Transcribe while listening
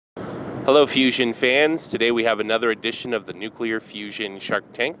Hello, fusion fans. Today we have another edition of the Nuclear Fusion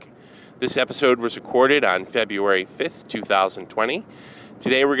Shark Tank. This episode was recorded on February 5th, 2020.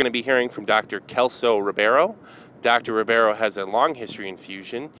 Today we're going to be hearing from Dr. Celso Ribeiro. Dr. Ribeiro has a long history in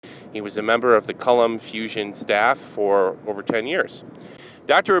fusion. He was a member of the Culham fusion staff for over 10 years.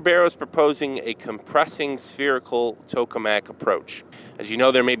 Dr. Ribeiro is proposing a compressing spherical tokamak approach. As you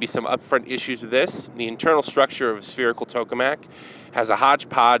know, there may be some upfront issues with this. The internal structure of a spherical tokamak has a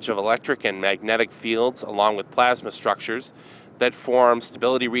hodgepodge of electric and magnetic fields along with plasma structures that form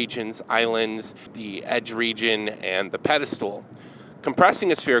stability regions, islands, the edge region, and the pedestal.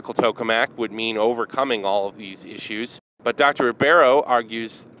 Compressing a spherical tokamak would mean overcoming all of these issues, but Dr. Ribeiro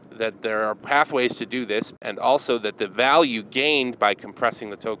argues that there are pathways to do this, and also that the value gained by compressing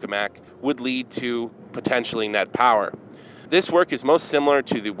the tokamak would lead to potentially net power. This work is most similar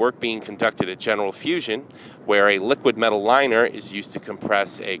to the work being conducted at General Fusion, where a liquid metal liner is used to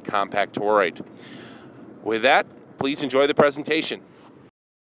compress a compact toroid. With that, please enjoy the presentation.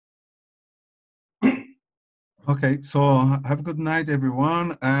 Okay, so have a good night,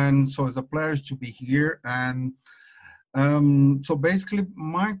 everyone. And so it's a pleasure to be here. And so basically,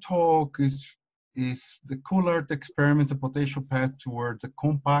 my talk is the CULART experimental potential path towards a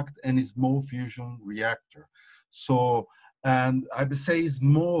compact and small fusion reactor. So, and I would say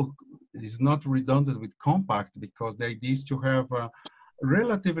small is not redundant with compact, because the idea is to have a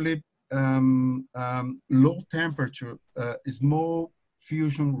relatively low temperature, small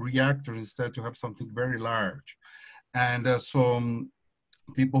fusion reactor instead to have something very large. And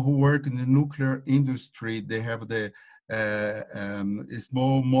people who work in the nuclear industry, they have the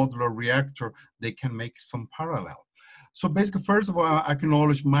small modular reactor, they can make some parallel. So basically, first of all, I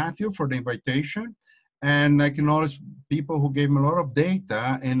acknowledge Matthew for the invitation, and I acknowledge people who gave me a lot of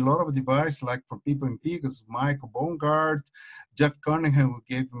data and a lot of advice, like from people in Pegasus, Michael Bongard, Jeff Cunningham, who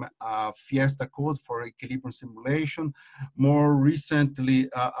gave me a Fiesta code for equilibrium simulation. More recently,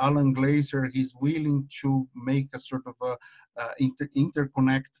 Alan Glazer, he's willing to make a sort of a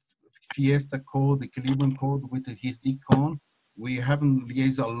interconnect Fiesta code, equilibrium code with his decon. We haven't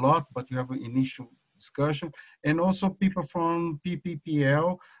liaised a lot, but you have an initial discussion. And also people from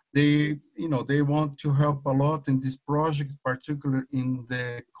PPPL, they want to help a lot in this project, particularly in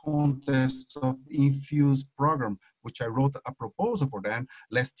the context of Infuse program, which I wrote a proposal for them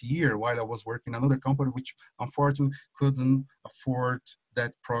last year while I was working in another company, which unfortunately couldn't afford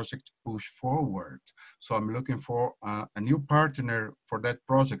that project to push forward. So I'm looking for a new partner for that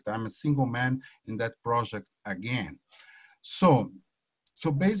project. I'm a single man in that project again. So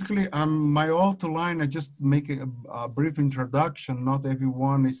basically, my outline, I just make a brief introduction. Not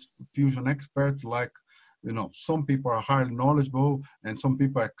everyone is fusion experts. Like, some people are highly knowledgeable and some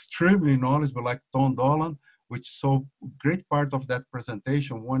people are extremely knowledgeable, like Tom Dolan, which saw great part of that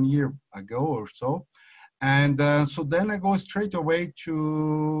presentation 1 year ago or so. And so then I go straight away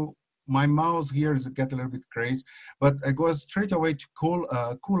to my mouse here is get a little bit crazy, but I go straight away to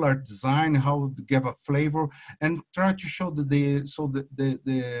CULART design, how to give a flavor, and try to show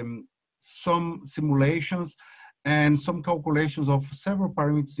some simulations and some calculations of several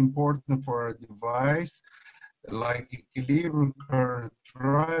parameters important for a device, like equilibrium, current,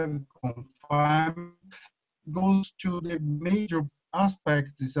 drive, confinement. Goes to the major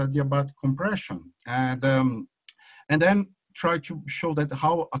aspect is the about compression, and then try to show that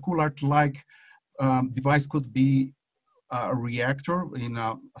how a CULART-like device could be a reactor in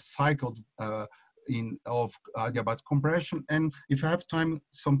a cycle of adiabatic compression, and if I have time,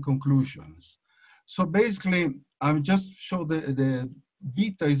 some conclusions. So basically, I'm just show the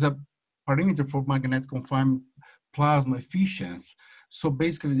beta is a parameter for magnetic confinement plasma efficiency. So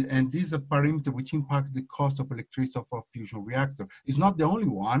basically, and this is a parameter which impacts the cost of electricity of a fusion reactor. It's not the only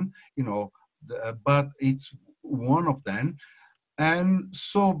one, but it's one of them. And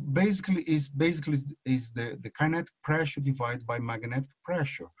so basically is the kinetic pressure divided by magnetic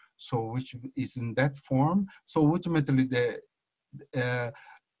pressure. So which is in that form. So ultimately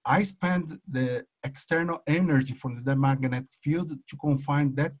I spend the external energy from the magnetic field to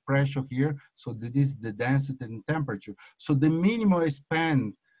confine that pressure here. So that is the density and temperature. So the minimum I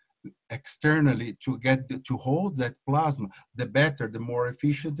spend externally to hold that plasma, the better, the more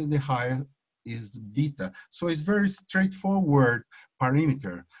efficient, and the higher is beta. So it's very straightforward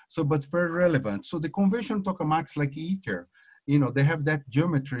parameter. So, but very relevant. So the conventional tokamaks like ITER, they have that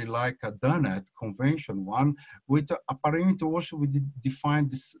geometry like a donut convention one with a parameter also we define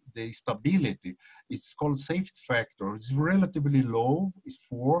the stability. It's called safety factor. It's relatively low, it's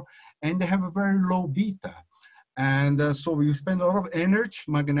 4, and they have a very low beta. And so we spend a lot of energy,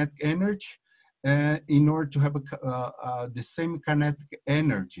 magnetic energy, in order to have the same kinetic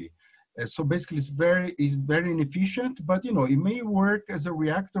energy. So basically, it's very inefficient. But you know, it may work as a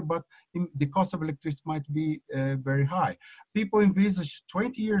reactor, but the cost of electricity might be very high. People envisaged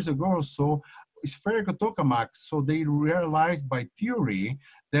 20 years ago or so spherical tokamaks. So they realized by theory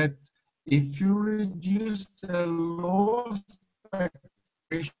that if you reduce the low aspect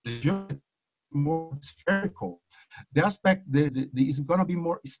ratio, the geometry more spherical, the aspect is going to be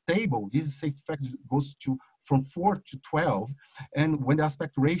more stable. This safety factor goes to from 4 to 12, and when the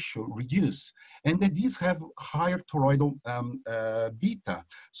aspect ratio reduces, and then these have higher toroidal beta,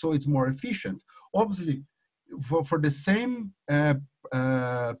 so it's more efficient. Obviously, for the same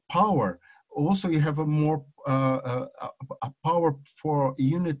power, also you have a more a power for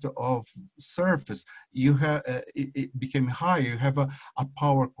unit of surface. You have it became higher. You have a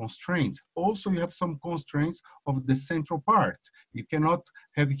power constraint. Also, you have some constraints of the central part. You cannot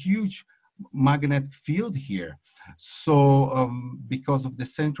have huge magnetic field here. So because of the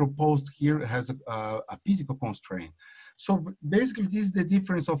central post here has a physical constraint. So basically, this is the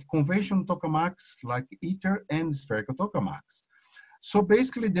difference of conventional tokamaks like ITER and spherical tokamaks. So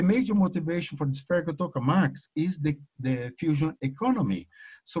basically, the major motivation for the spherical tokamaks is the fusion economy.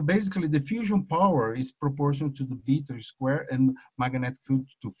 So basically, the fusion power is proportional to the beta square and magnetic field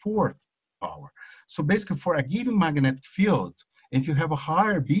to fourth power. So basically, for a given magnetic field, if you have a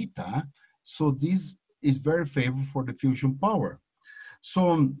higher beta, so this is very favorable for the fusion power.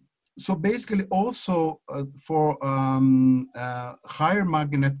 So basically also for higher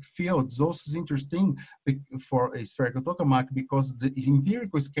magnetic fields, also is interesting for a spherical tokamak because the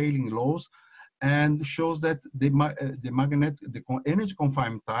empirical scaling laws and shows that the energy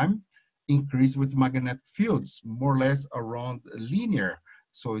confinement time increase with magnetic fields, more or less around linear.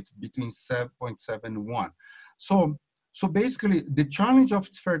 So it's between 7.7 and 1. So basically, the challenge of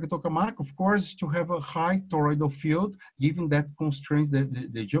spherical tokamak, of course, is to have a high toroidal field, given that constraints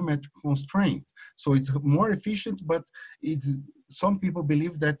the geometric constraint. So it's more efficient, but some people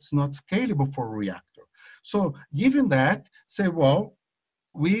believe that's not scalable for a reactor. So given that, say, well,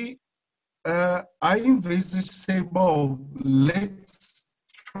 I envisage, say, well, let's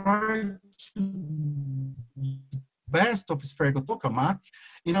try to best of spherical tokamak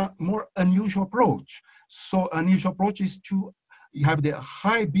in a more unusual approach. So unusual approach is to have the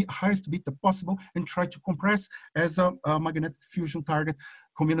highest beta possible and try to compress as a magnetic fusion target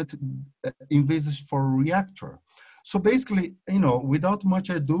community envisaged for a reactor. So basically, you know, without much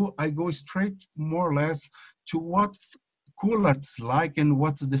ado, I go straight more or less to what CULART's like and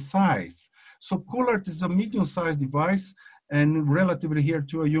what's the size. So CULART is a medium-sized device and relatively here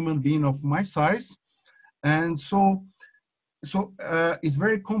to a human being of my size. And so it's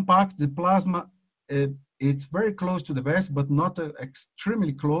very compact. The plasma, it's very close to the vest, but not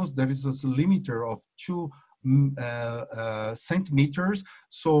extremely close. There is a limiter of 2 centimeters.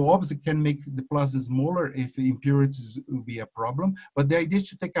 So obviously can make the plasma smaller if impurities will be a problem. But the idea is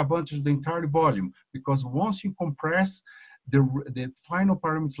to take advantage of the entire volume, because once you compress, the final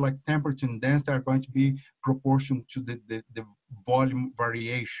parameters like temperature and density are going to be proportional to the volume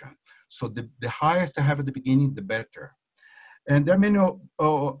variation. So the highest I have at the beginning, the better. And there are many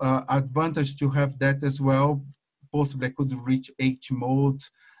advantages to have that as well. Possibly I could reach H mode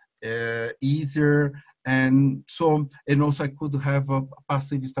easier. And so, and also I could have a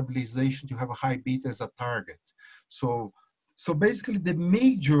passive stabilization to have a high beta as a target. So basically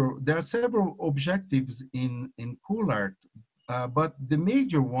there are several objectives in CULART, but the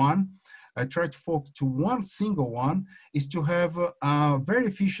major one, I try to focus to one single one, is to have a very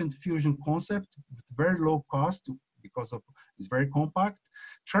efficient fusion concept with very low cost because of it's very compact.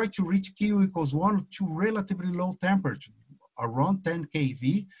 Try to reach Q equals 1 to relatively low temperature, around 10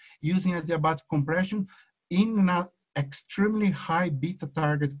 kV, using adiabatic compression in an extremely high beta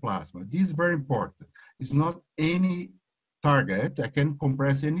target plasma. This is very important. It's not any target. I can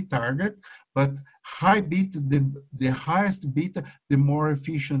compress any target, but high beta, the highest beta, the more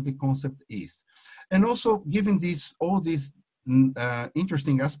efficient the concept is. And also, given all these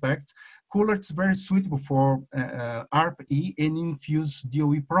interesting aspects, CULART is very suitable for ARP-E and infused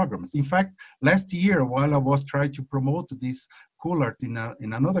DOE programs. In fact, last year, while I was trying to promote this CULART in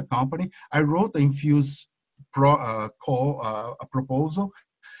another company, I wrote an infused proposal,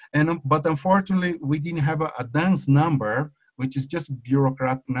 but unfortunately, we didn't have a dance number, which is just a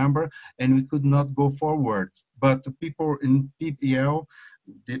bureaucratic number, and we could not go forward. But the people in PPL,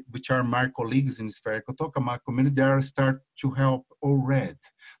 which are my colleagues in the Spherical Tokamak community, they are start to help already.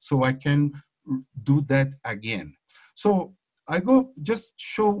 So I can do that again. So I go just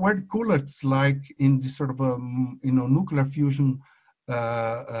show what CULART's like in this sort of nuclear fusion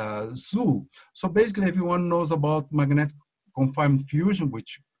zoo. So basically everyone knows about magnetic confinement fusion,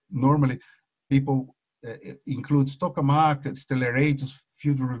 which normally people includes Tokamak, stellarators,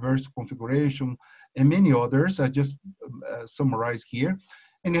 field reverse configuration, and many others. I just summarize here.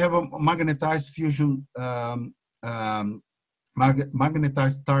 And you have a magnetized fusion,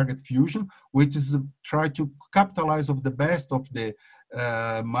 magnetized target fusion, which is try to capitalize of the best of the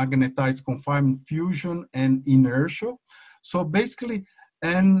magnetized confinement fusion and inertia. So basically,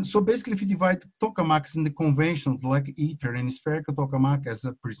 if you divide tokamaks in the conventions like ether and spherical tokamak as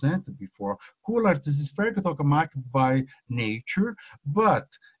I presented before, CULART is a spherical tokamak by nature, but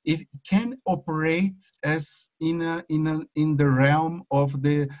it can operate as in the realm of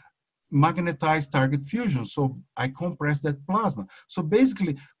the magnetized target fusion. So I compress that plasma. So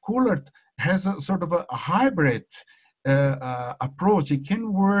basically, CULART has a sort of a hybrid approach. It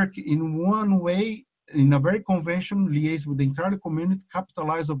can work in one way, in a very conventional liaise with the entire community,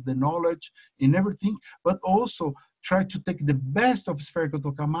 capitalize of the knowledge in everything, but also try to take the best of spherical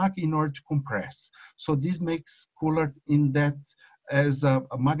tokamak in order to compress. So this makes CULART in that as a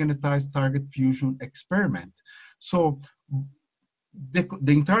magnetized target fusion experiment. So the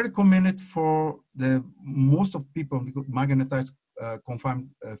entire community for the most of people in the magnetized confined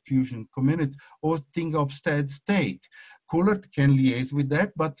fusion community or think of steady state. CULART can liaise with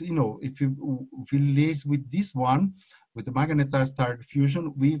that, but you know, if you liaise with this one, with the magnetized target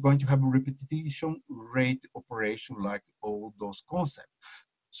fusion, we're going to have a repetition rate operation like all those concepts.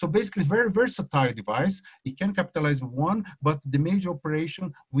 So basically, it's a very versatile device. It can capitalize one, but the major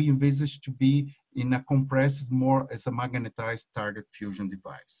operation we envisage to be in a compressed more as a magnetized target fusion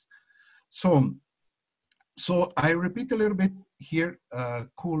device. So I repeat a little bit here,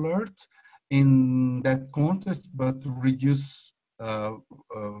 CULART in that context, but reduce a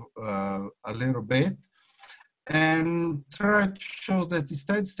little bit. And try to show that the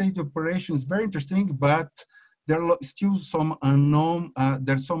steady state operation is very interesting, but there are still some unknown,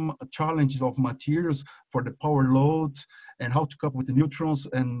 there's some challenges of materials for the power load and how to cope with the neutrons,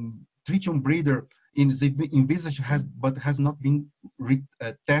 and tritium breeder in the envisage has not been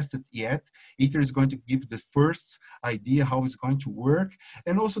tested yet. ITER is going to give the first idea how it's going to work.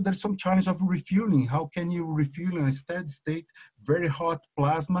 And also there's some challenge of refueling. How can you refuel in a steady state, very hot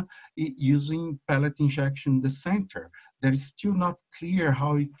plasma using pellet injection in the center? That is still not clear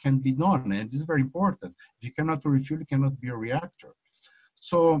how it can be done, and this is very important. If you cannot refuel, it cannot be a reactor.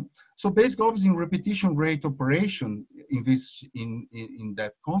 So basically, obviously, in repetition rate operation in this in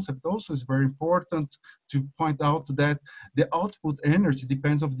that concept also is very important to point out that the output energy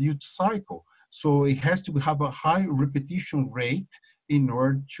depends on the duty cycle. So it has to have a high repetition rate in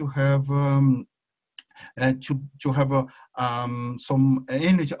order to have some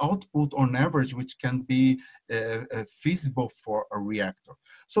energy output on average, which can be feasible for a reactor.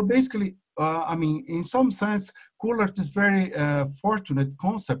 So basically, I mean, in some sense, CULART is very fortunate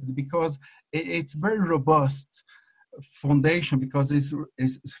concept because it's very robust foundation, because its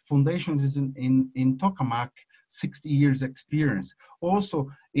foundation is in Tokamak, 60 years experience. Also,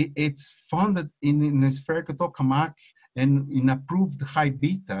 it's founded in a Spherical Tokamak and in approved high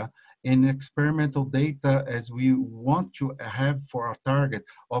beta and experimental data as we want to have for our target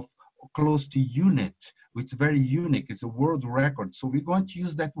of close to unit, which is very unique. It's a world record. So we're going to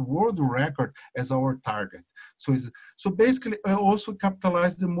use that world record as our target. So basically, I also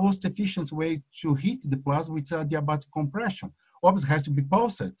capitalize the most efficient way to heat the plasma, which is adiabatic compression. Obviously, it has to be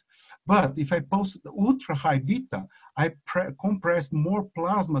pulsed. But if I pulse the ultra high beta, I compress more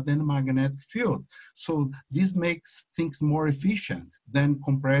plasma than the magnetic field. So this makes things more efficient than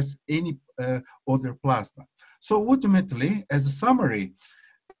compress any other plasma. So ultimately, as a summary,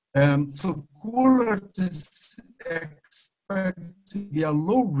 so CULART is expected to be a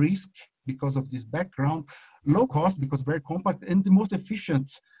low risk because of this background, low cost because very compact, and the most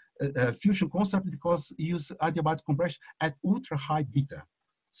efficient fusion concept because you use adiabatic compression at ultra high beta.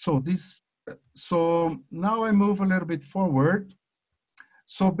 So now I move a little bit forward.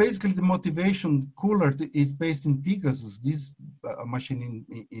 So basically the motivation CULART is based in Pegasus, this machine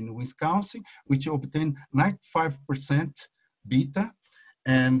in Wisconsin, which obtained 95% beta.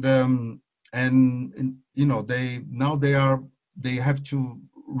 And you know, they have to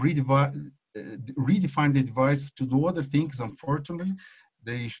redefine the device to do other things, unfortunately.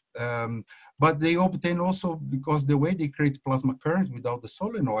 But they obtain also, because the way they create plasma current without the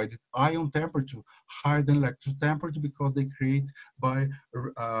solenoid, ion temperature higher than electron temperature, because they create by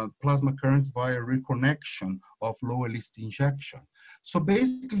plasma current via reconnection of low elastic injection. So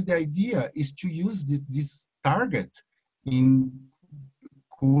basically the idea is to use this target in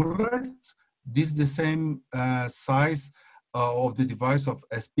CULART. This is the same size of the device of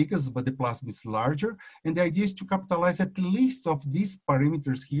as Pegasus, but the plasma is larger. And the idea is to capitalize at least of these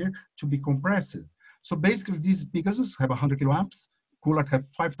parameters here to be compressed. So basically these Pegasus have 100 kiloamps, CULART have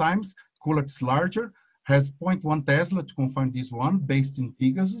 5 times, CULART is larger, has 0.1 Tesla to confine this one based in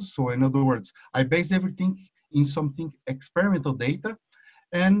Pegasus. So in other words, I base everything in something experimental data.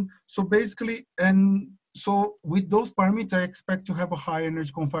 And so basically, and so with those parameters, I expect to have a high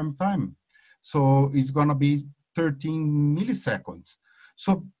energy confinement time. So it's gonna be 13 milliseconds.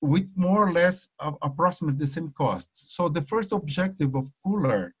 So with more or less approximately the same cost. So the first objective of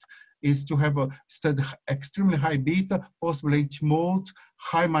CULART is to have a study extremely high beta, possibly H mode,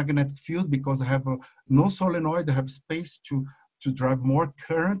 high magnetic field, because I have no solenoid, I have space to drive more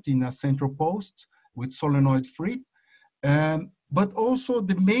current in a central post with solenoid free. But also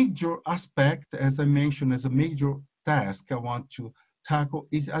the major aspect, as I mentioned, as a major task I want to tackle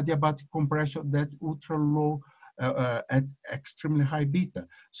is adiabatic compression that ultra low at extremely high beta.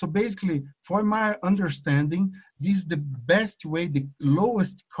 So basically, for my understanding, this is the best way, the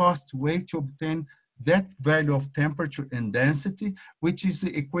lowest cost way to obtain that value of temperature and density, which is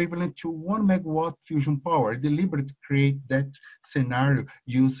equivalent to 1 megawatt fusion power. I deliberately create that scenario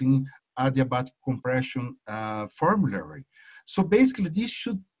using adiabatic compression formulary. So basically, this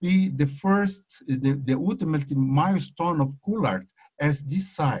should be the first, the ultimate milestone of CULART as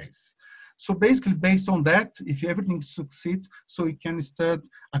this size. So basically, based on that, if everything succeeds, so you can start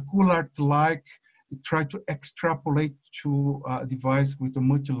a CULART like, try to extrapolate to a device with a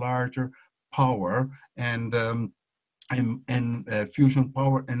much larger power and fusion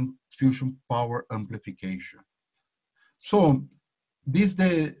power amplification. So this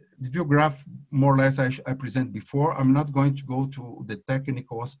the view graph more or less I present before. I'm not going to go to the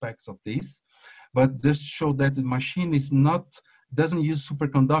technical aspects of this, but just show that the machine is not, doesn't use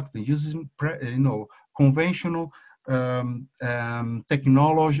superconducting, uses conventional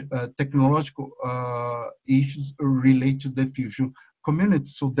technological issues related to the fusion community.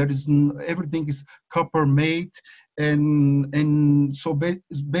 So there is everything is copper made, and so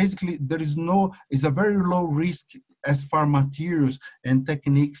basically there is no, it's a very low risk as far materials and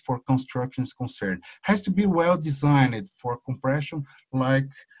techniques for construction is concerned. Has to be well designed for compression, like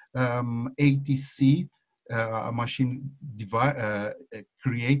ATC, a machine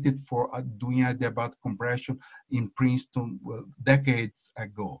created for doing adiabatic compression in Princeton decades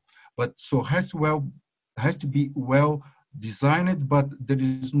ago. But so has to be well designed, but there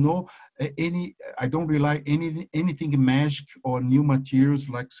is no I don't rely anything magic or new materials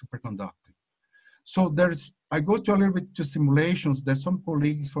like superconducting. So there's, I go to a little bit to simulations. There's some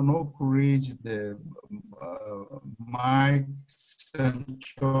colleagues from Oak Ridge, the Mike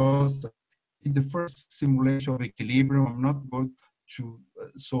Santos, the first simulation of equilibrium. I'm not going to,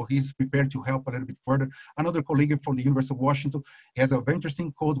 so he's prepared to help a little bit further. Another colleague from the University of Washington, he has a very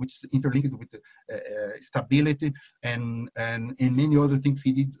interesting code which is interlinked with stability and many other things.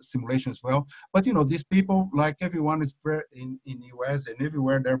 He did simulation as well. But you know, these people, like everyone is very, in the US and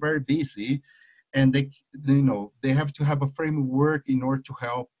everywhere, they're very busy. And they have to have a framework in order to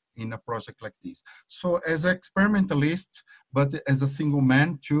help in a project like this. So as an experimentalist, but as a single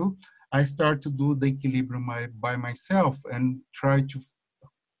man too, I start to do the equilibrium by myself and try to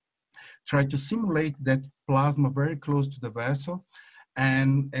simulate that plasma very close to the vessel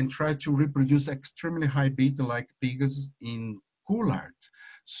and try to reproduce extremely high beta like Pegasus in CULART.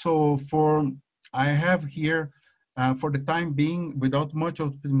 So I have here, for the time being, without much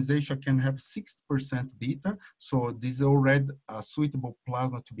optimization, I can have 6% beta. So this is already a suitable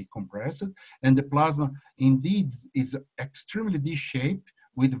plasma to be compressed. And the plasma indeed is extremely D-shaped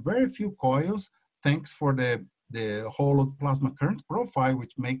with very few coils, thanks for the hollow plasma current profile,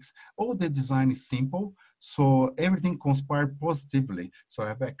 which makes all the design is simple. So everything conspired positively. So I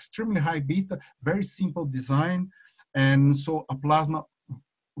have extremely high beta, very simple design. And so a plasma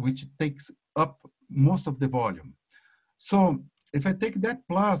which takes up most of the volume. So if I take that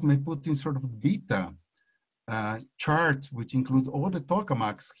plasma and put in sort of beta chart, which include all the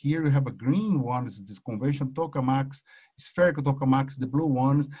tokamaks, here you have a green one, is this conventional tokamaks, spherical tokamaks, the blue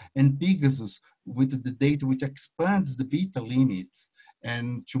ones, and Pegasus with the data which expands the beta limits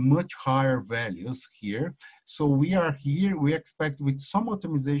and to much higher values here. So we are here, we expect with some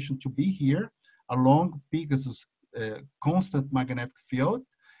optimization to be here along Pegasus constant magnetic field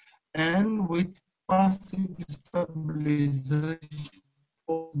and with passive stabilization.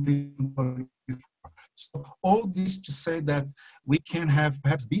 So all this to say that we can have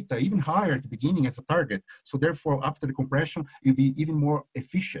perhaps beta even higher at the beginning as a target. So therefore, after the compression, you'll be even more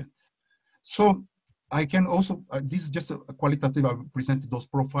efficient. So I can also, this is just a qualitative, I presented those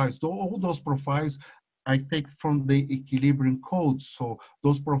profiles. All those profiles I take from the equilibrium codes. So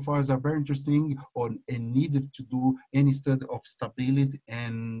those profiles are very interesting and needed to do any study of stability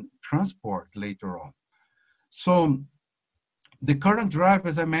and transport later on. So the current drive,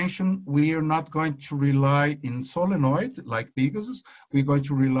 as I mentioned, we are not going to rely in solenoid like Pegasus. We're going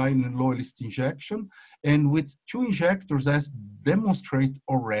to rely in lowest injection. And with 2 injectors, as demonstrated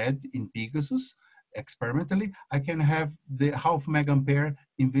already in Pegasus, experimentally, I can have the half megampere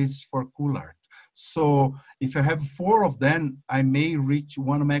envisaged for CULART. So if I have 4 of them, I may reach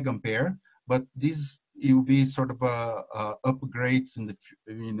 1 megampere, but this will be sort of upgrades in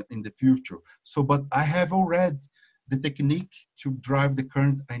the future. So, but I have already the technique to drive the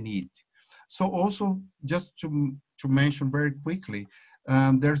current I need. So also, just to mention very quickly,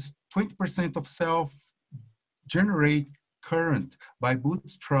 there's 20% of self-generate current by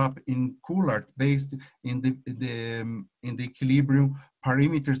bootstrap in CULART based in the equilibrium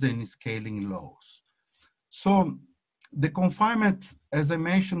parameters and scaling laws. So the confinement, as I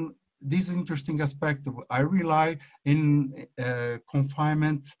mentioned, this interesting aspect of I rely in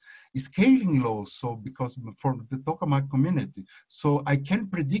confinement scaling laws. So because for the Tokamak community, so I can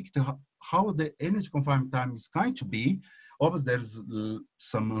predict how the energy confinement time is going to be. Obviously, there's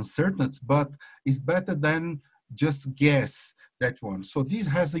some uncertainty, but it's better than just guess that one. So this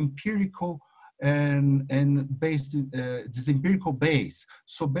has empirical and based this empirical base.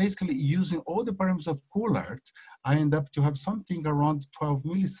 So basically, using all the parameters of CULART, I end up to have something around 12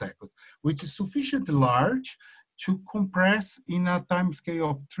 milliseconds, which is sufficiently large to compress in a time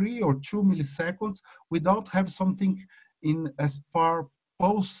scale of 3 or 2 milliseconds without have something in as far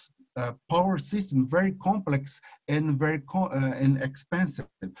pulse power system, very complex and very and expensive.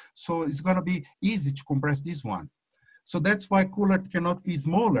 So it's going to be easy to compress this one. So that's why CULART cannot be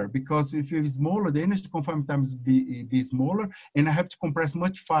smaller, because if it's smaller, the energy confinement time is be smaller, and I have to compress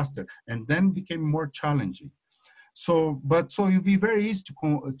much faster, and then became more challenging. So, but so it'll be very easy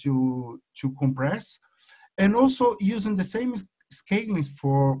to compress, and also using the same scalings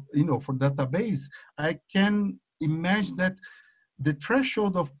for for database, I can imagine that the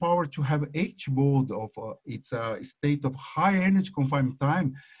threshold of power to have H mode of its state of high energy confinement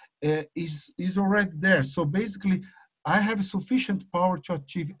time is already there. So basically, I have sufficient power to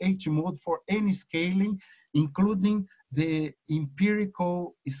achieve H mode for any scaling, including the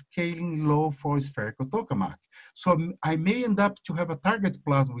empirical scaling law for spherical tokamak. So I may end up to have a target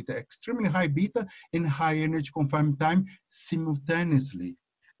plasma with extremely high beta and high energy confinement time simultaneously.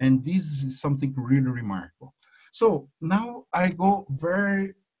 And this is something really remarkable. So now I go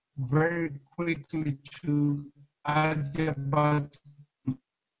very, very quickly to adiabatic.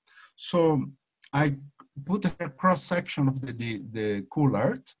 So I put a cross section of the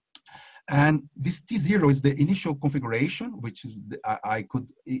CULART, and this T0 is the initial configuration, which is I could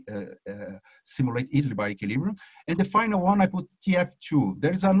simulate easily by equilibrium. And the final one, I put TF2.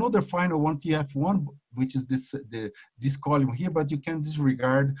 There is another final one, TF1, which is this column here, but you can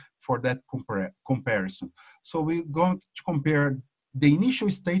disregard for that comparison. So we're going to compare the initial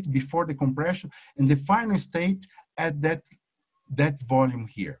state before the compression and the final state at that volume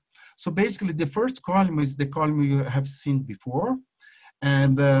here. So basically, the first column is the column you have seen before,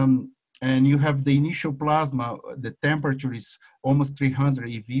 and you have the initial plasma. The temperature is almost 300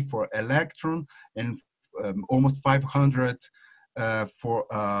 eV for electron and almost 500 for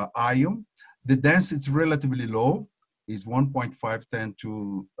ion. The density is relatively low, is 1.510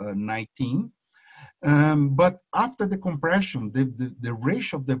 to 19. But after the compression, the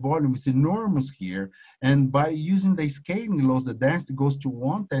ratio of the volume is enormous here. And by using the scaling laws, the density goes to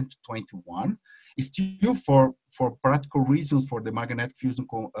 110 to 21. It's still for practical reasons for the magnetic fusion,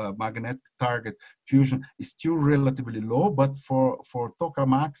 magnetic target fusion is still relatively low, but for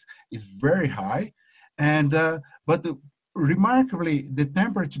tokamaks is very high. And remarkably, the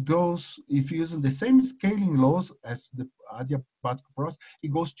temperature goes, if using the same scaling laws as the adiabatic process,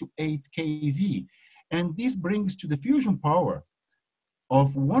 it goes to 8 kV. And this brings to the fusion power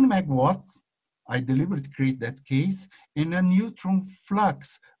of 1 megawatt. I deliberately create that case, and a neutron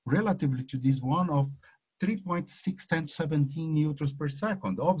flux relatively to this one of 3.6 10 to 17 neutrons per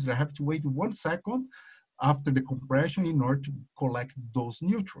second. Obviously, I have to wait 1 second after the compression in order to collect those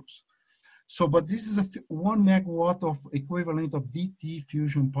neutrons. So, but this is 1 megawatt of equivalent of DT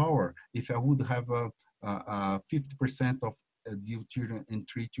fusion power if I would have a 50% of deuterium and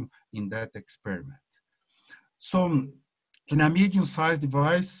tritium in that experiment. So, in a medium-sized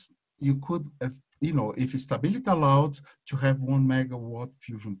device, you could have, if stability allowed, to have 1 megawatt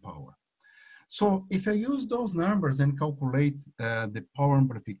fusion power. So if I use those numbers and calculate the power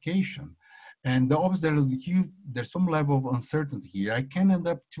amplification, and obviously there's some level of uncertainty here, I can end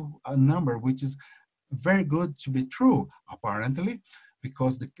up to a number which is very good to be true, apparently,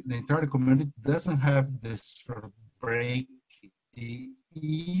 because the entire community doesn't have this sort of break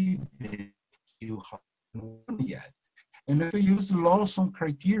even Q1 yet. And if we use Lawson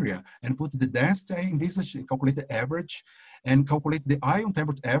criteria and put the density, I envisage calculate the average and calculate the ion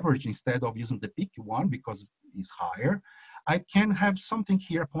temperature average instead of using the peak one because it's higher. I can have something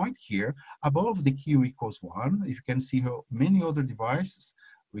here, a point here above the Q equals 1. You can see how many other devices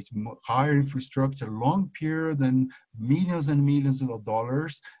with higher infrastructure, long period and millions of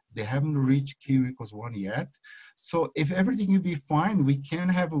dollars, they haven't reached Q equals 1 yet. So if everything will be fine, we can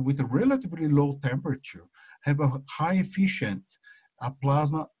have, with a relatively low temperature, have a high efficient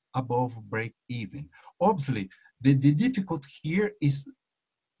plasma above break even. Obviously, the difficult here is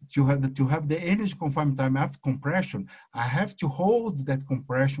to have the energy confinement time after compression. I have to hold that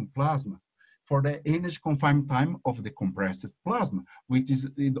compression plasma for the energy confinement time of the compressed plasma, which is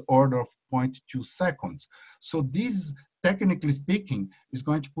in the order of 0.2 seconds. So this, technically speaking, is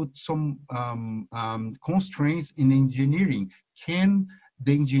going to put some constraints in engineering. Can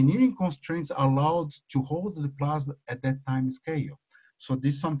the engineering constraints allowed to hold the plasma at that time scale? So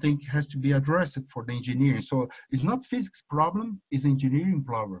this something has to be addressed for the engineering. So it's not physics problem, it's engineering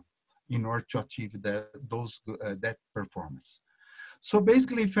problem in order to achieve that performance. So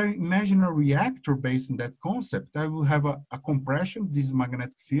basically, if I imagine a reactor based on that concept, I will have a compression, this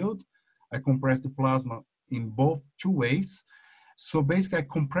magnetic field. I compress the plasma in both two ways. So basically, I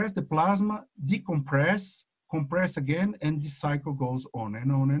compress the plasma, decompress, compress again, and this cycle goes on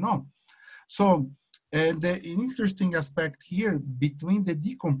and on and on. So, and the interesting aspect here, between the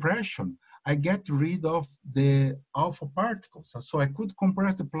decompression, I get rid of the alpha particles. So I could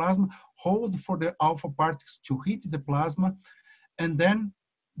compress the plasma, hold for the alpha particles to hit the plasma, and then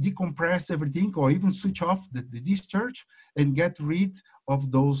decompress everything, or even switch off the discharge and get rid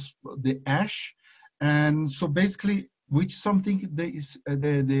of the ash. And so basically, which something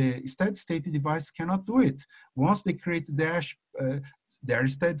the steady state device cannot do it. Once they create the ash, their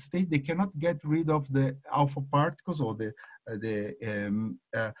steady state, they cannot get rid of the alpha particles or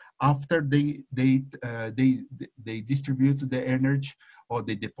after they distribute the energy or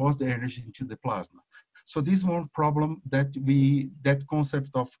they deposit the energy into the plasma. So this is one problem that that concept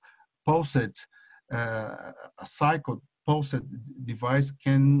of pulsed, a cycle pulsed device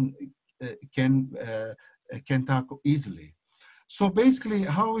can tackle easily. So basically,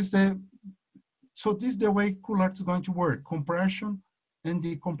 so this is the way CULART is going to work: compression and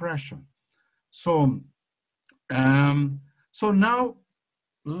decompression. So, so now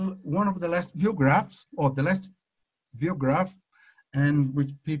one of the last view graphs, or the last view graph, and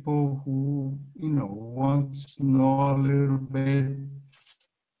with people who want to know a little bit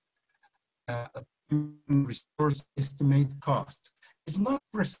resource estimate cost. It's not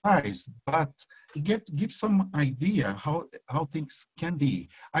precise, but it gives some idea how things can be.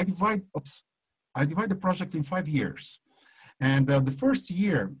 I divide the project in 5 years. And the first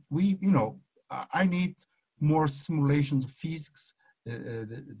year, I need more simulations of physics,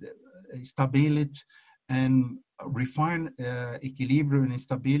 stability, and refine equilibrium and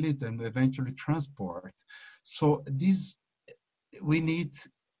stability, and eventually transport. So we need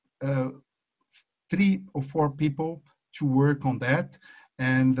 3 or 4 people to work on that,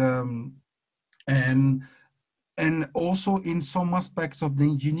 and also in some aspects of the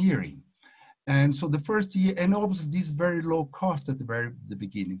engineering. And so the first year, and obviously this is very low cost at the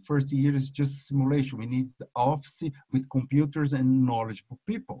beginning. First year is just simulation. We need the office with computers and knowledgeable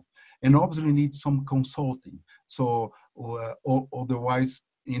people. And obviously we need some consulting. So otherwise,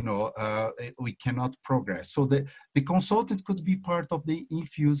 we cannot progress. So the consultant could be part of the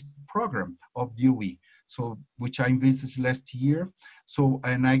Infuse program of DOE, so which I envisaged last year. So,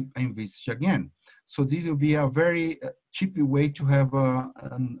 and I envisage again. So this will be a very cheap way to have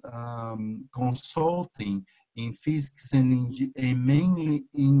consulting in physics and mainly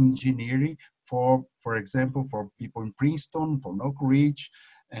engineering for example, for people in Princeton, for Oak Ridge,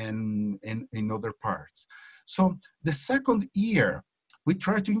 and in other parts. So the second year, we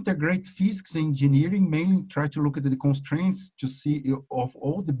try to integrate physics and engineering, mainly try to look at the constraints to see if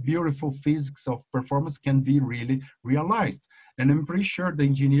all the beautiful physics of performance can be really realized. And I'm pretty sure the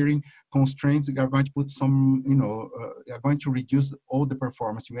engineering constraints are going to put some, are going to reduce all the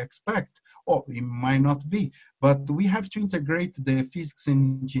performance we expect. Or it might not be, but we have to integrate the physics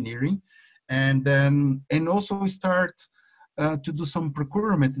and engineering, and then also start to do some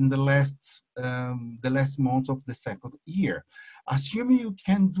procurement in the last months of the second year. Assuming you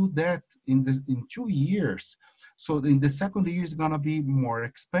can do that in 2 years, so in the second year is going to be more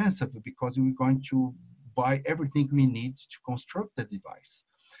expensive because we're going to buy everything we need to construct the device.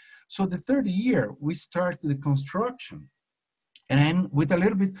 So the third year, we start the construction. And with a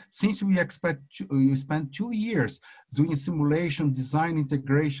little bit, since we expect you spend 2 years doing simulation, design,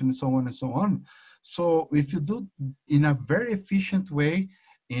 integration, and so on and so on. So if you do in a very efficient way,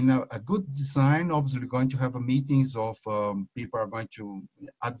 in a good design, obviously going to have a meetings of people are going to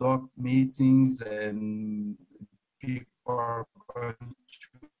adopt meetings and people are going to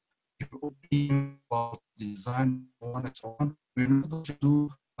give opinion about design, so on and so on. We're not going to do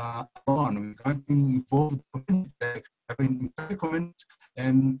alone. We're going to involve the community, having entire community,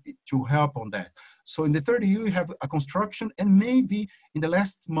 and to help on that. So in the third year, we have a construction, and maybe in the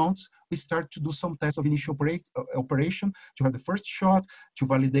last months, we start to do some tests of initial operation to have the first shot, to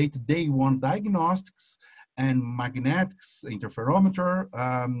validate day one diagnostics and magnetics, interferometer,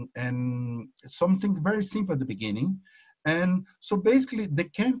 and something very simple at the beginning. And so basically the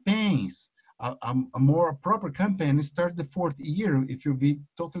campaigns, a more proper campaign start the fourth year if you be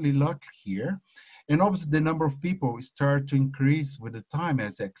totally lucky here. And obviously the number of people start to increase with the time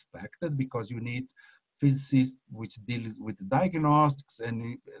as expected, because you need physicists which deal with diagnostics.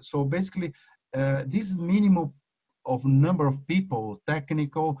 And so basically this minimum of number of people,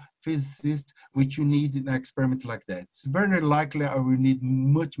 technical, physicists, which you need in an experiment like that. It's very likely I will need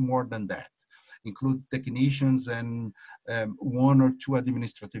much more than that, include technicians and 1 or 2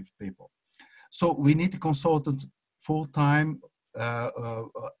 administrative people. So we need consultants full-time,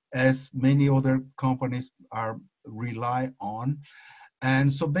 as many other companies rely on.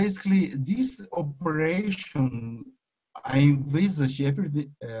 And so basically this operation, I envisage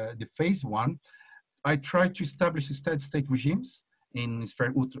the phase 1, I try to establish steady state regimes in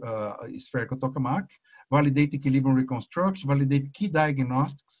Spherical Tokamak, validate equilibrium reconstruction, validate key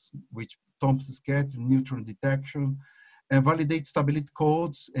diagnostics, which Thompson sketch, neutron detection, and validate stability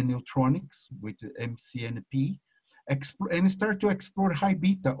codes and neutronics with MCNP, and start to explore high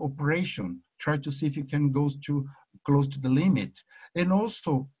beta operation, try to see if you can go close to the limit. And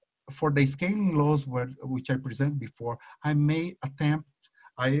also for the scaling laws which I presented before, I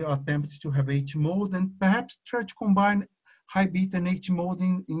attempt to have H mode and perhaps try to combine high beta and H mode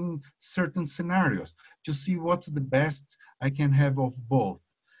in certain scenarios to see what's the best I can have of both.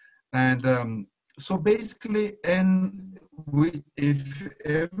 And so basically, and if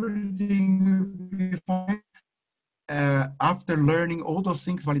everything will be fine, after learning all those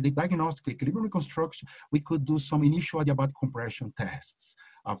things, validate diagnostic, equilibrium reconstruction, we could do some initial adiabatic compression tests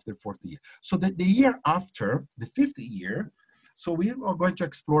after 4th year. So the year after, the 5th year, so we are going to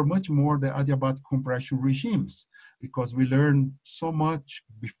explore much more the adiabatic compression regimes, because we learned so much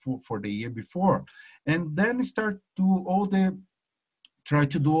before for the year before. And then try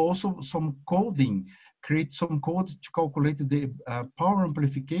to do also some coding, create some codes to calculate the power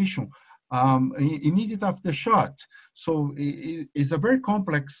amplification immediately after the shot. So it's a very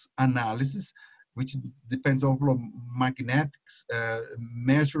complex analysis, which depends on magnetics,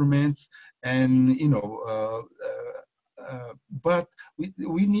 measurements, and but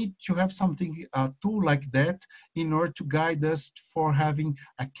we need to have something, a tool like that, in order to guide us for having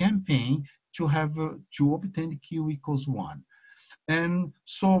a campaign to have to obtain Q equals 1. And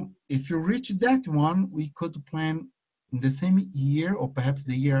so if you reach that one, we could plan in the same year or perhaps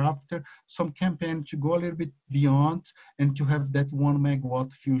the year after some campaign to go a little bit beyond and to have that 1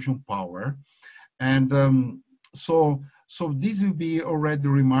 megawatt fusion power. And so this will be already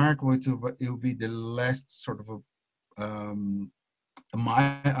remarkable. It will be the last sort of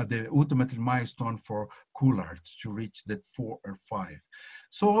the ultimate milestone for CULART to reach that 4 or 5.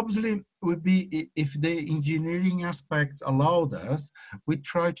 So obviously would be, if the engineering aspect allowed us, we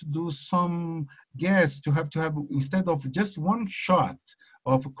try to do some guess to have instead of just 1 shot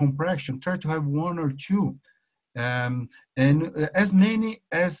of compression, try to have 1 or 2, and as many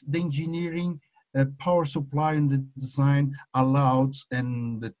as the engineering power supply and the design allowed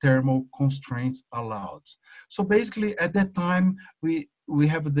and the thermal constraints allowed. So basically at that time, we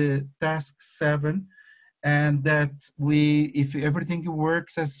have the task 7, and that if everything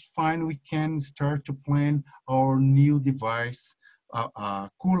works as fine, we can start to plan our new device,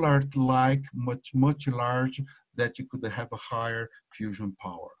 CULART-like, much larger, that you could have a higher fusion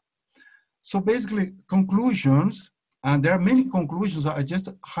power. So basically conclusions, and there are many conclusions. I just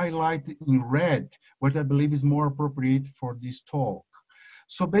highlight in red what I believe is more appropriate for this talk.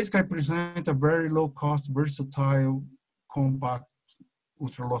 So basically I present a very low cost, versatile, compact,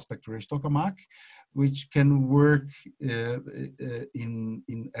 ultra low spectral tokamak, which can work in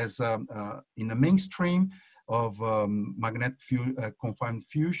a mainstream of magnetic confined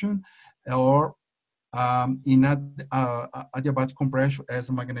fusion, or in adiabatic compression as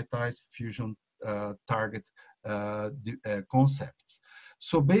a magnetized fusion target concepts.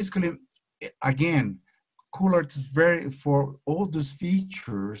 So basically, again, CULART is for all those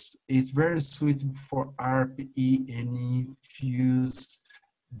features, it's very suitable for RPE and infuse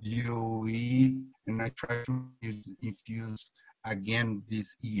DOE, and I try to infuse again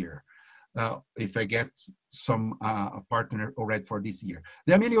this year. If I get some partner already for this year.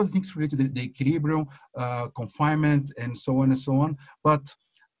 There are many other things related to the equilibrium, confinement, and so on and so on. But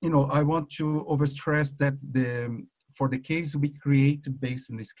I want to overstress that for the case we create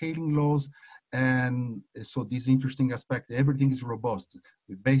based on the scaling laws, and so this interesting aspect, everything is robust,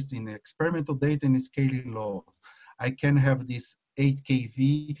 based in experimental data and scaling law. I can have this 8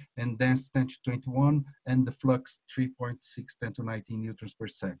 kV and dense 10 to 21 and the flux 3.6 10 to 19 newtons per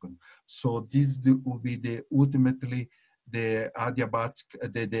second. So this will be the ultimately the adiabatic,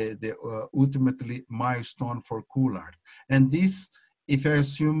 ultimately milestone for CULART. And this, if I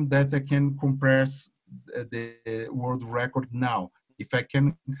assume that I can compress the world record now, if I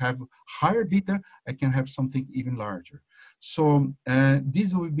can have higher beta, I can have something even larger. So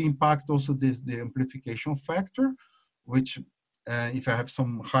this will be impact also the amplification factor, which if I have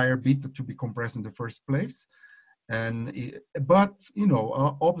some higher beta to be compressed in the first place. But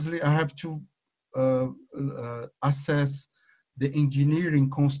obviously I have to assess the engineering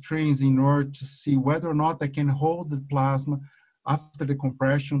constraints in order to see whether or not I can hold the plasma after the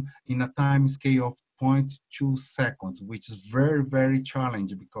compression in a time scale of 0.2 seconds, which is very, very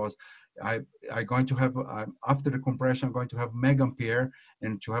challenging because I'm going to have, after the compression, I'm going to have megampere,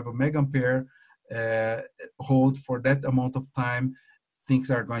 and to have a megampere hold for that amount of time,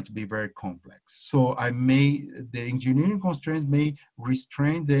 things are going to be very complex. So the engineering constraints may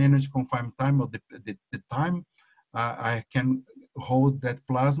restrain the energy confinement time, or the time I can hold that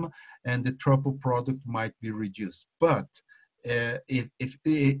plasma, and the triple product might be reduced. But if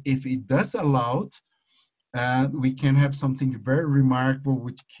it does allow it, we can have something very remarkable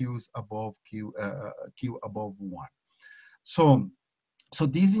which Q's above Q above 1. So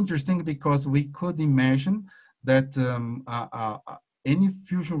this is interesting because we could imagine that any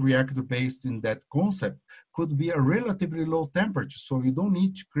fusion reactor based in that concept could be a relatively low temperature. So you don't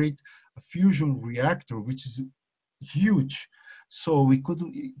need to create a fusion reactor, which is huge. So we could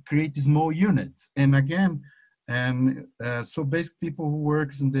create small units. And again, so basically people who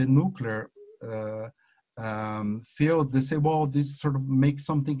work in the nuclear field, they say, well, this sort of makes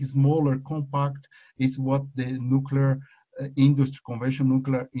something smaller, compact, is what the nuclear industry, conventional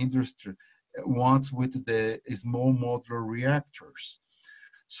nuclear industry wants with the small modular reactors.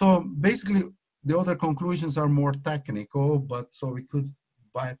 So basically, the other conclusions are more technical, but so we could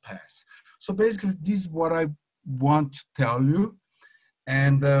bypass. So basically, this is what I want to tell you.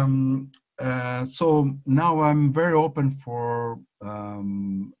 And so now I'm very open for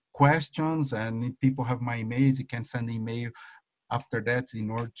questions, and if people have my email, you can send email after that in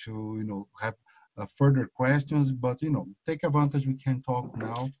order to, have further questions, but, take advantage, we can talk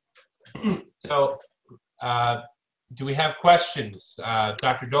now. So, do we have questions?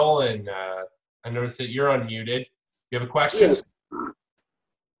 Dr. Dolan, I noticed that you're unmuted. Do you have a question? Yes.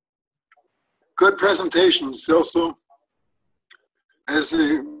 Good presentation, Celso. As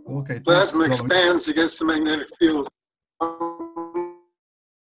the plasma expands against the magnetic field, how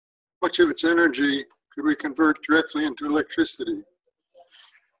much of its energy could we convert directly into electricity?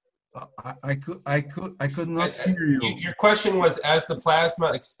 I could not hear you. Your question was, as the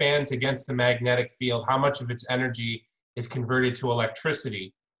plasma expands against the magnetic field, how much of its energy is converted to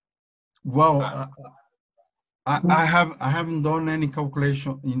electricity? Well, I haven't done any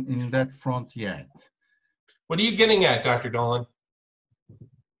calculation in that front yet. What are you getting at, Dr. Dolan?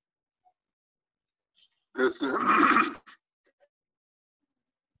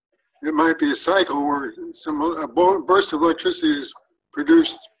 It might be a cycle where a burst of electricity is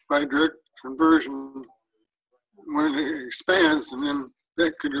produced by direct conversion when it expands, and then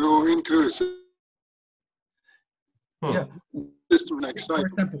that could go into a system next cycle. For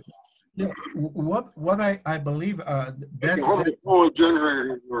example, what I believe that's the whole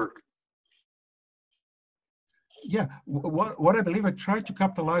generator work. Yeah, what I believe, I try to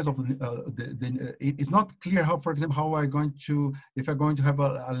capitalize of it's not clear how, for example, how if I'm going to have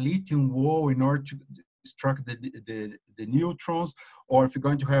a lithium wall in order to extract the neutrons, or if you're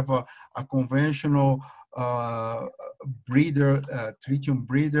going to have a conventional breeder, tritium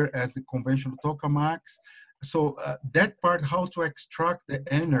breeder as the conventional tokamaks. So that part, how to extract the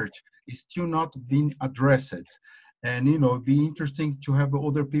energy, is still not being addressed. And it'd be interesting to have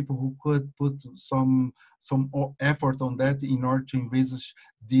other people who could put some effort on that in order to envisage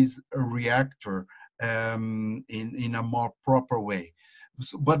this reactor in a more proper way.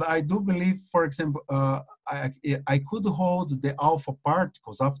 So, but I do believe, for example, I could hold the alpha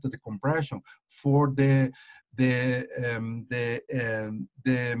particles after the compression for the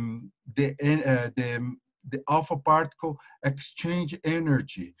alpha particle exchange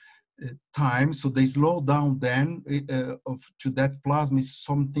energy time. So they slow down then to that plasma is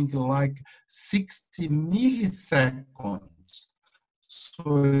something like 60 milliseconds.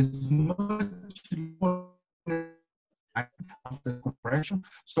 So it's much lower after compression.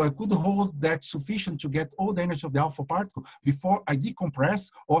 So I could hold that sufficient to get all the energy of the alpha particle before I decompress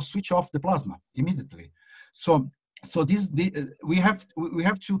or switch off the plasma immediately. So we have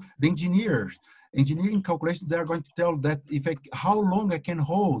to, the engineering calculations, they are going to tell that how long I can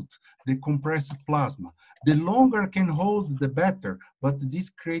hold the compressed plasma. The longer I can hold, the better, but this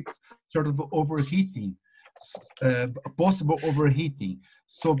creates sort of overheating, possible overheating.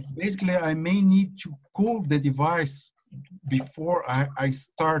 So basically I may need to cool the device before I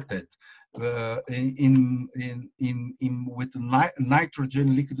started with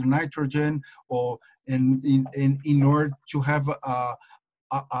nitrogen, liquid nitrogen, or in order to have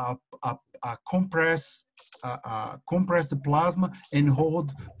compress the plasma and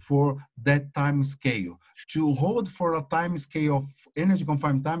hold for that time scale. To hold for a time scale of energy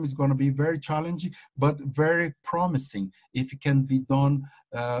confined time is going to be very challenging, but very promising if it can be done,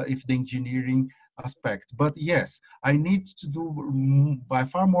 if the engineering aspect. But yes, I need to do by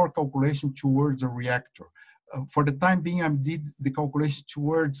far more calculation towards a reactor. For the time being, I did the calculation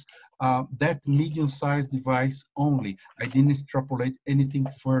towards that medium-sized device only. I didn't extrapolate anything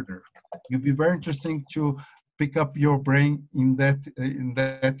further. It'd be very interesting to pick up your brain in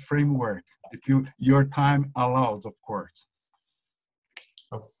that framework, if your time allows, of course.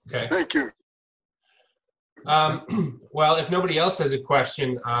 Okay. Thank you. Well, if nobody else has a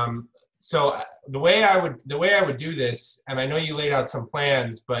question, so the way I would do this, and I know you laid out some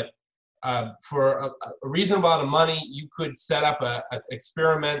plans, but for a reasonable amount of money, you could set up an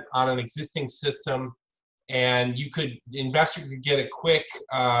experiment on an existing system, and the investor could get a quick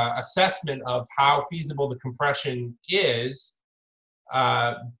assessment of how feasible the compression is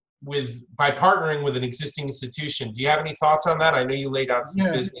by partnering with an existing institution. Do you have any thoughts on that? I know you laid out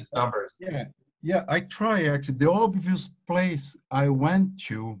some business numbers. Yeah, I try actually. The obvious place I went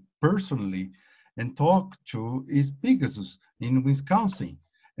to personally and talked to is Pegasus in Wisconsin.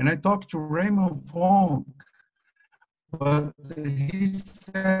 And I talked to Raymond Fong, but he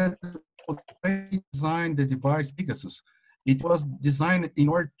said they designed the device Pegasus. It was designed in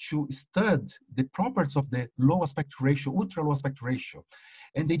order to study the properties of the low aspect ratio, ultra low aspect ratio.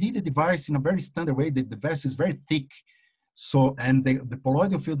 And they did the device in a very standard way. The vessel is very thick. So, and the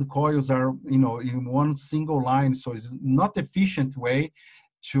colloidal field coils are, in one single line. So it's not efficient way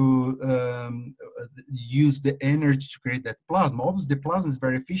to use the energy to create that plasma. Obviously, the plasma is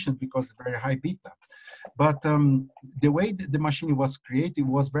very efficient because it's very high beta. But the way the machine was created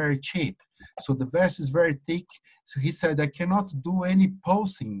was very cheap. So the vessel is very thick. So he said, I cannot do any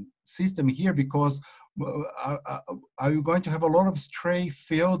pulsing system here because are you going to have a lot of stray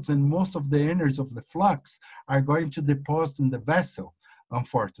fields, and most of the energy of the flux are going to deposit in the vessel,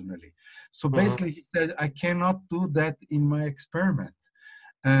 unfortunately. So basically he said, I cannot do that in my experiment.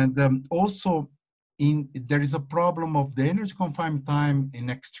 And also, there is a problem of the energy confined time in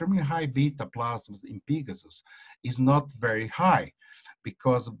extremely high beta plasmas in Pegasus is not very high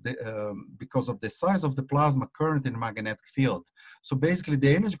because of the size of the plasma current in the magnetic field. So basically,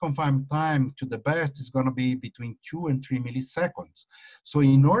 the energy confined time to the best is going to be between 2 and 3 milliseconds. So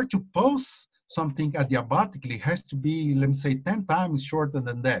in order to pulse something adiabatically, it has to be, let me say, 10 times shorter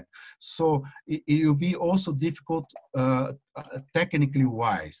than that. So it will be also difficult technically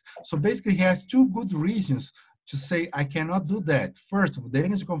wise. So basically, he has two good reasons to say I cannot do that. First, the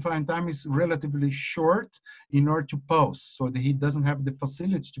energy confined time is relatively short in order to pulse, so that he doesn't have the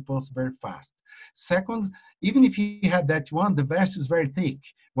facility to pulse very fast. Second, even if he had that one, the vessel is very thick,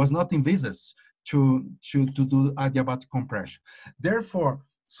 was not envisaged to do adiabatic compression. Therefore,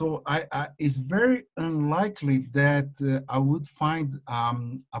 so it's very unlikely that I would find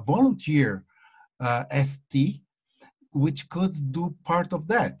a volunteer ST which could do part of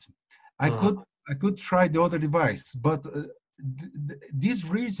that. I could try the other device, but this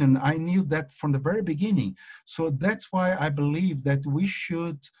reason I knew that from the very beginning. So that's why I believe that we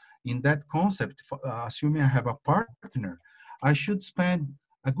should, in that concept, assuming I have a partner, I should spend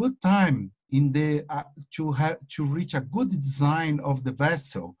a good time in the to reach a good design of the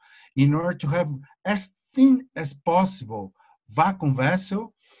vessel in order to have as thin as possible vacuum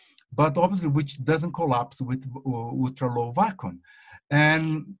vessel, but obviously which doesn't collapse with ultra low vacuum.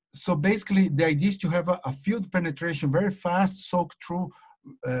 And so basically the idea is to have a field penetration very fast, soak through,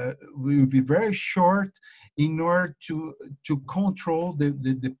 will be very short in order to control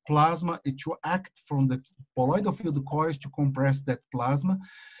the plasma, to act from the colloidal field coils to compress that plasma.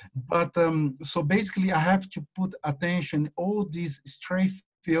 But so basically I have to put attention all these stray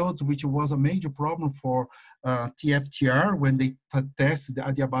fields, which was a major problem for TFTR when they tested the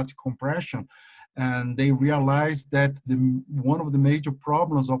adiabatic compression. And they realized that one of the major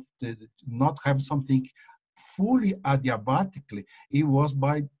problems of not have something fully adiabatically, it was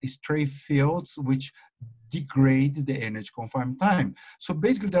by stray fields which degrade the energy confinement time. So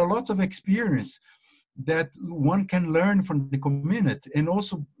basically there are lots of experience that one can learn from the community, and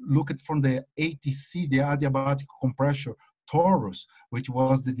also look at from the ATC, the adiabatic compressor torus, which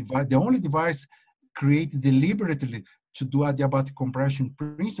was the device, the only device created deliberately to do adiabatic compression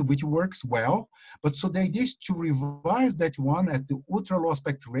principle, which works well. But so the idea is to revise that one at the ultra low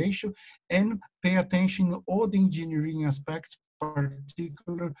aspect ratio and pay attention to all the engineering aspects,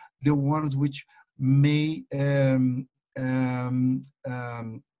 particularly the ones which may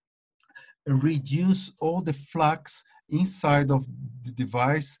reduce all the flux inside of the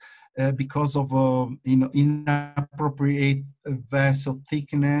device because of inappropriate vessel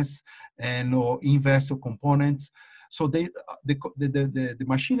thickness and or in-vessel components. So the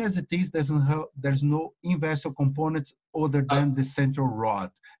machine as it is doesn't have, there's no in-vessel components other than the central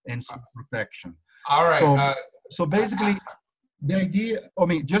rod and some protection. All right. So basically, the idea, I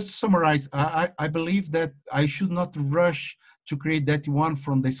mean, just to summarize, I believe that I should not rush to create that one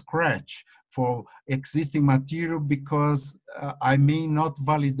from the scratch for existing material, because I may not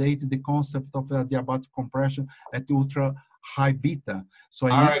validate the concept of adiabatic compression at ultra high beta. So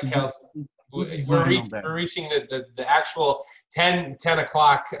I need to Kels, we're reaching the actual 10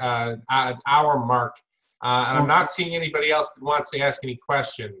 o'clock hour mark, and I'm not seeing anybody else that wants to ask any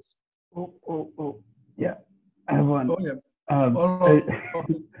questions. Yeah, I have one. Oh, yeah.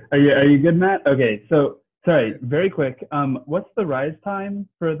 Are you good, Matt? Okay, so sorry, very quick. What's the rise time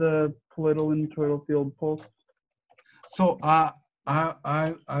for the colloidal and toroidal field pulse? So I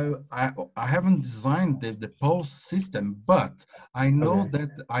haven't designed the pulse system, but I know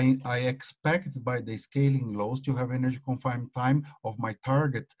that I expect by the scaling laws to have energy confinement time of my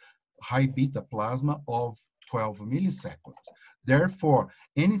target high beta plasma of 12 milliseconds. Therefore,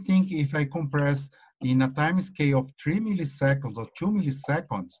 anything if I compress in a time scale of 3 milliseconds or 2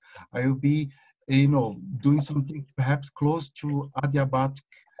 milliseconds, I will be, doing something perhaps close to adiabatic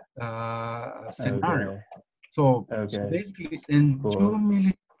scenario. Okay. So basically, in 2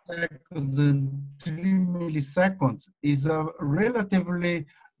 milliseconds and 3 milliseconds is a relatively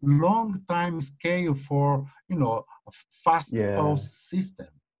long time scale for a fast pulse system.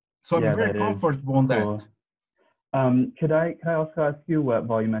 So I'm very comfortable on that. Could I also ask you what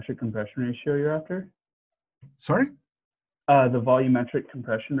volumetric compression ratio you're after? Sorry? The volumetric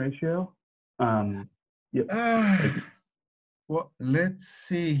compression ratio. Well, let's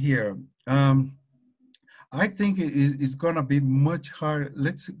see here. I think it's gonna be much harder.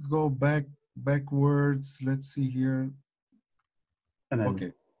 Let's go backwards. Let's see here. And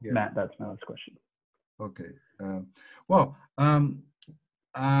then, Matt, that's my last question. Okay.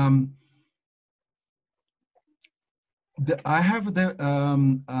 I have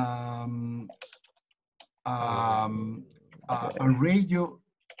a radio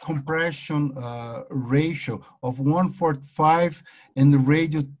compression ratio of 145 and the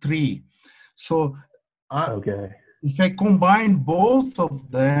radio 3. So if I combine both of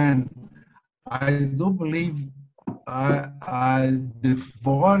them, I do believe the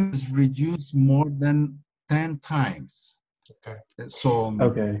volume is reduced more than 10 times. Okay. So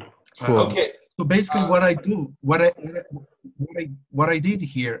cool. So basically, what I did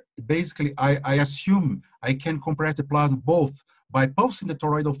here, basically, I assume I can compress the plasma both by pulsing the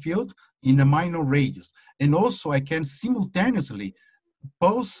toroidal field in a minor radius, and also I can simultaneously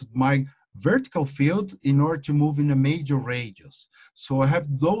pulse my vertical field in order to move in a major radius. So I have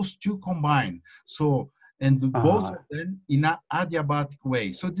those two combined. So, and both of them in an adiabatic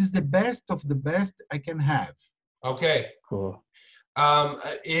way. So this is the best of the best I can have. Okay. Cool.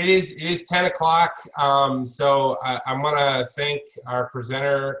 It is 10 o'clock. So I want to thank our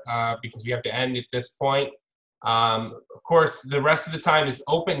presenter because we have to end at this point. Of course, the rest of the time is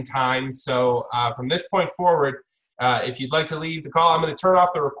open time. So from this point forward, if you'd like to leave the call, I'm going to turn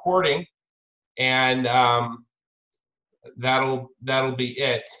off the recording, and that'll be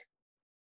it.